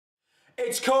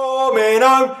It's coming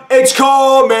home, it's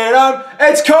coming home,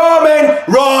 it's coming,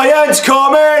 Ryan's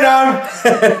coming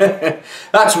home.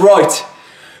 That's right.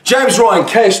 James Ryan,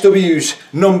 KSW's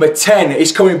number 10,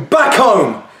 is coming back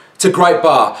home to Great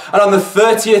Barr. And on the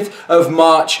 30th of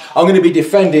March, I'm going to be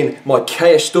defending my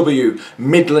KSW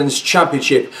Midlands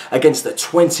Championship against the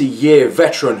 20-year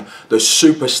veteran, the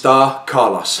superstar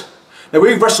Carlos. Now,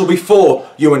 we've wrestled before,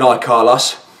 you and I,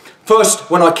 Carlos.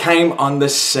 First, when I came on the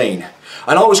scene.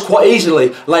 And I was quite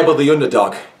easily labelled the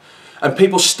underdog. And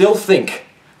people still think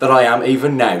that I am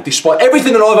even now, despite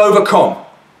everything that I've overcome.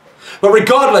 But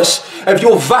regardless of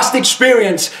your vast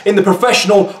experience in the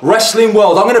professional wrestling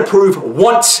world, I'm going to prove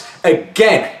once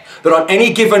again that on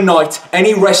any given night,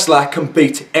 any wrestler can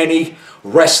beat any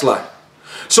wrestler.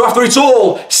 So after it's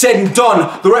all said and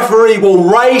done, the referee will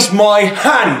raise my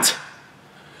hand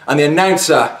and the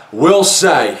announcer will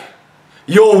say,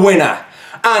 your winner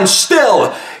and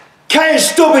still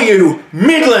KSW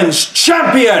Midlands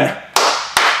Champion,